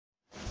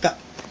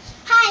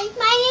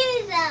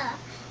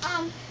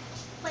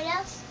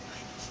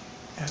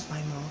at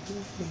my mom's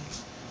name.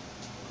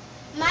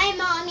 My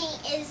mommy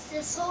is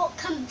the sole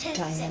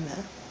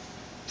consultant.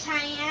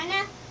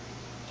 Diana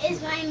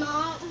is my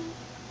mom's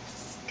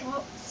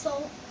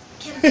sole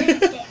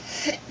consultant.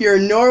 Your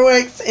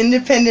Norwex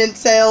Independent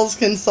Sales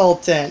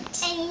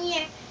Consultant. And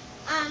your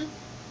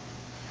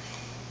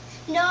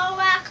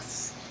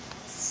Norwex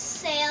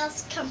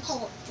Sales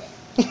Consultant.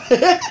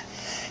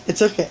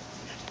 It's okay.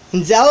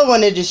 And Zella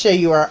wanted to show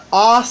you our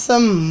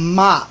awesome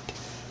mop.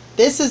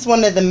 This is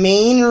one of the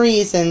main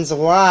reasons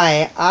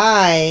why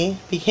I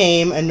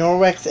became a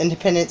Norwex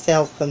Independent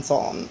Sales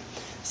Consultant.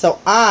 So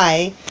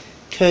I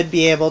could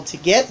be able to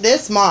get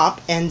this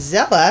mop and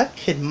Zella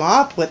could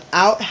mop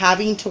without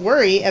having to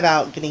worry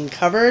about getting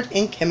covered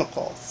in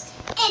chemicals.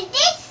 And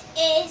this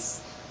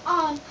is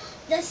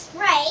the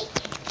spray.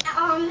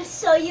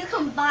 So you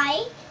can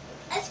buy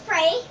a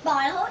spray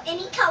bottle,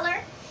 any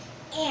color,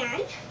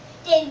 and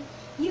then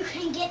you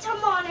can get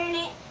some water in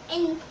it,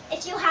 and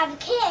if you have a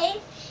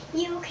kid,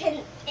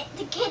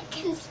 the kid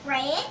can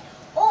spray it,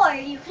 or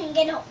you can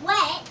get it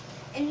wet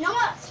and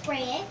not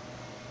spray it,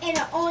 and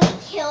it only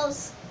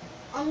kills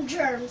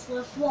germs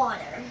with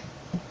water.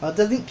 Well, it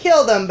doesn't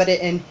kill them, but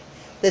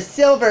the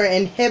silver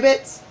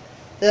inhibits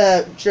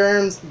the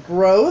germs'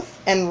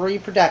 growth and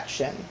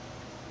reproduction.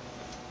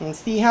 And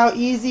see how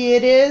easy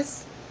it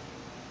is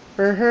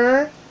for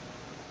her?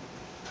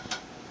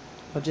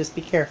 Well, just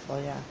be careful,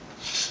 yeah.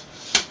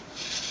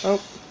 Oh,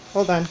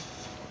 hold on.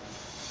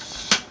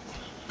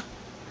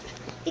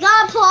 You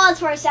gotta pause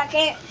for a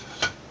second.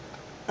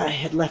 I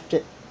had left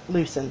it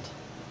loosened.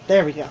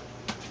 There we go.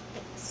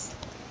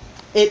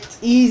 It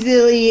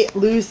easily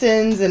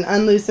loosens and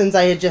unloosens.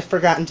 I had just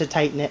forgotten to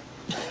tighten it.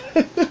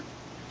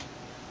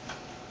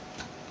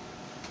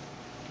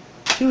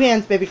 2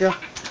 hands, baby girl.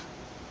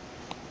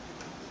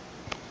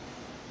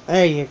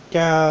 There you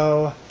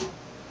go.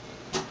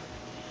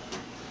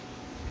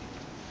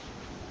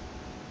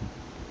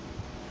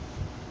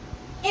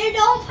 And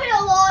don't put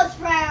a lot of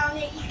spray on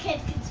it, your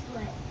kid can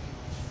split.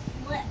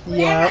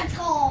 Whatever it's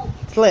called.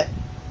 Slip.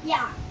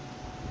 Yeah.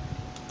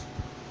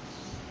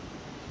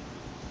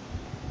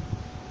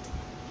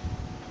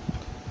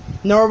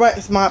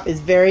 Norwex mop is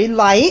very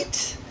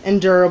light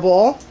and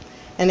durable,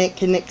 and it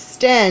can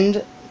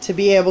extend to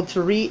be able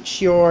to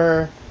reach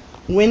your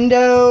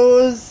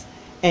windows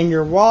and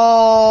your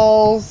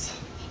walls.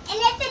 And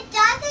if it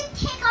doesn't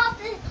take off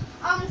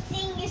the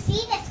thing, you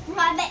see, just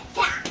rub it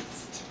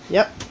fast.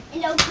 Yep.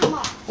 And it'll come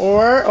off.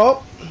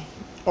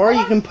 Or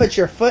you can put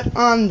your foot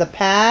on the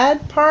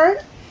pad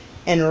part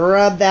and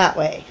rub that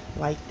way,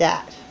 like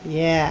that.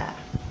 Yeah.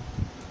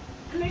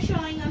 I'm just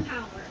showing them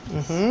how it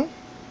works. Mm-hmm.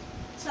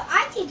 So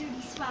I see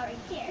dirty spot right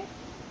here.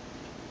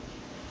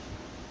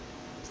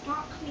 It's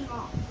not coming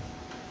off.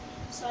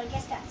 So I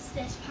guess that's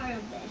this part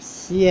of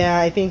this. Yeah,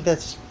 I think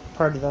that's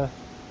part of the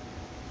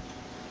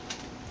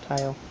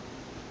tile.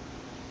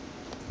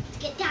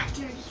 Get that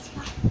dirty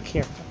spot.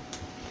 Careful.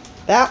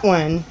 That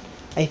one,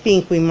 I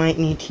think we might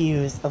need to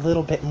use a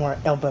little bit more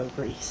elbow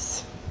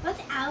grease.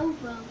 What's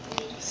elbow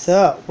grease?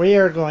 So we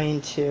are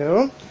going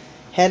to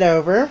head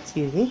over,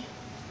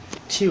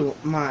 to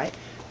my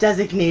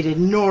designated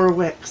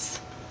Norwex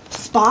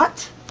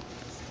spot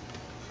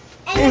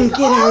and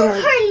get out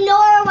our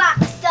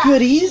Norwex stuff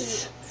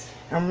goodies.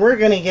 And we're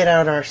going to get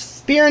out our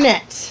spear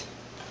net.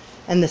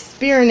 And the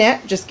spear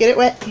net, just get it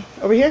wet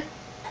over here.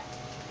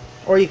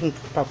 Or you can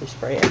probably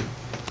spray it.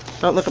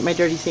 Don't look at my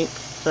dirty sink.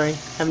 Sorry,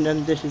 haven't done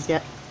the dishes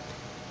yet.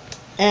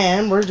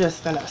 And we're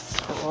just going to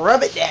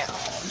scrub it down.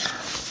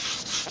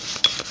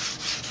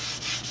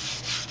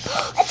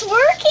 It's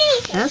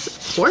working! Yes,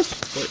 of course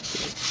it's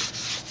working.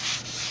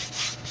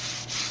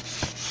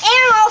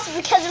 And also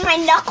because my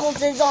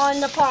knuckles is on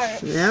the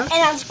part. Yeah. And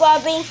I'm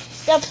scrubbing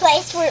the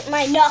place where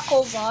my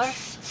knuckles are.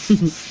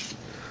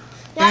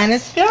 And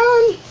it's done.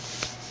 I'm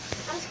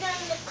just going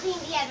to clean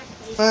the other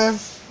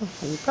place.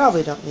 You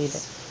probably don't need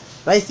it.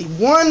 But I see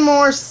one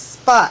more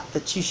spot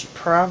that you should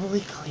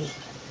probably clean.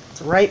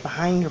 It's right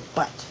behind your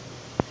butt.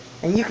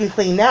 And you can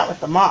clean that with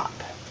the mop.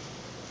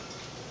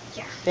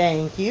 Yeah.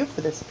 Thank you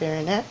for the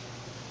spear net.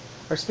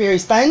 Or speary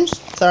sponge.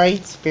 Sorry,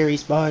 speary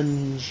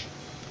sponge.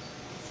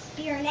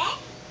 Spear net?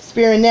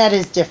 Spear net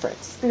is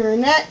different. Spear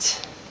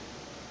net.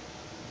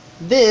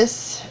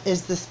 This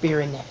is the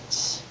spear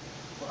net.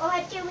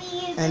 What do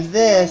we use? And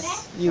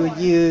this you would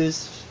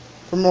use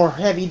for more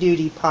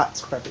heavy-duty pot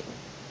scrubbing.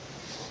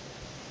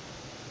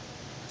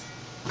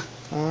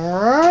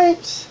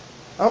 Alright.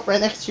 Oh, right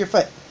next to your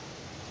foot.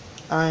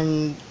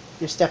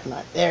 You're stepping on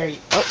it. There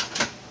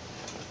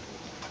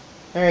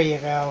you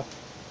go.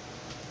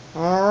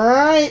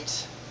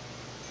 Alright.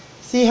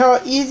 See how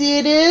easy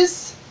it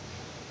is?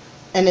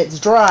 And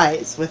it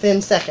dries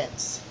within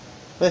seconds.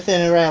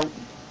 Within around,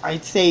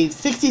 I'd say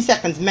 60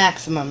 seconds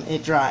maximum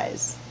it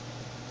dries.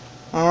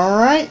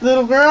 Alright,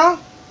 little girl.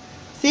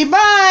 Say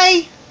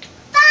bye.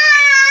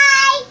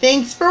 Bye.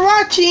 Thanks for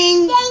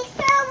watching. Thanks